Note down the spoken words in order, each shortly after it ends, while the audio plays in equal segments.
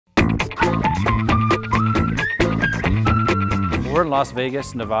We're in Las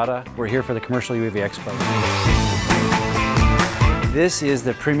Vegas, Nevada. We're here for the Commercial UAV Expo. This is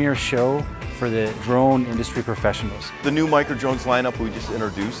the premier show for the drone industry professionals. The new Microdrones lineup we just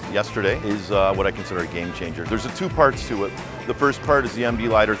introduced yesterday is what I consider a game changer. There's two parts to it. The first part is the MD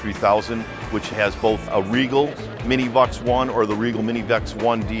Lighter 3000, which has both a Regal Mini Vux 1 or the Regal Mini Vux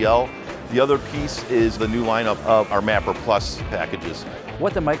 1 DL. The other piece is the new lineup of our Mapper Plus packages.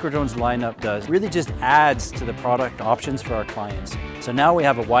 What the Microdrones lineup does really just adds to the product options for our clients. So now we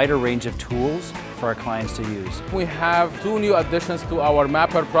have a wider range of tools for our clients to use. We have two new additions to our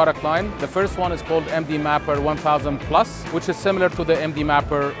Mapper product line. The first one is called MD Mapper 1000 Plus, which is similar to the MD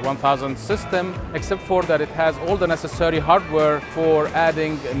Mapper 1000 system, except for that it has all the necessary hardware for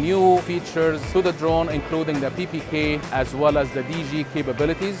adding new features to the drone, including the PPK as well as the DG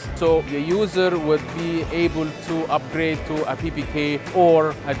capabilities. So the user would be able to upgrade to a PPK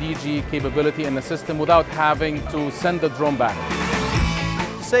or a DG capability in the system without having to send the drone back.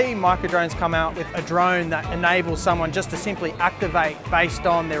 See Microdrones come out with a drone that enables someone just to simply activate based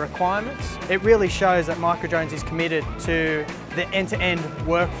on their requirements. It really shows that Microdrones is committed to the end-to-end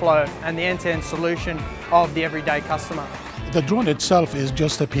workflow and the end-to-end solution of the everyday customer. The drone itself is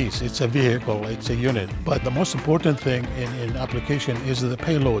just a piece, it's a vehicle, it's a unit. But the most important thing in application is the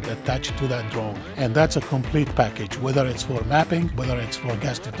payload attached to that drone. And that's a complete package, whether it's for mapping, whether it's for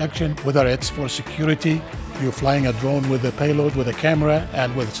gas detection, whether it's for security. You're flying a drone with a payload, with a camera,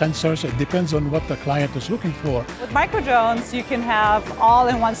 and with sensors. It depends on what the client is looking for. With Microdrones, you can have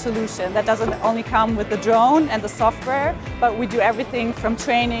all-in-one solution that doesn't only come with the drone and the software, but we do everything from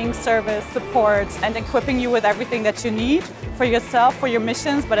training, service, support, and equipping you with everything that you need for yourself, for your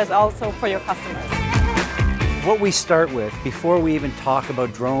missions, but as also for your customers. What we start with, before we even talk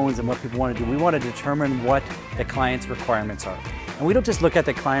about drones and what people want to do, we want to determine what the client's requirements are. And we don't just look at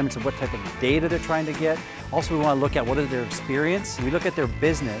the requirements of what type of data they're trying to get. Also, we want to look at what is their experience. We look at their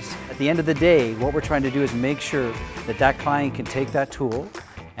business. At the end of the day, what we're trying to do is make sure that that client can take that tool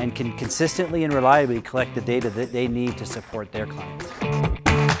and can consistently and reliably collect the data that they need to support their clients.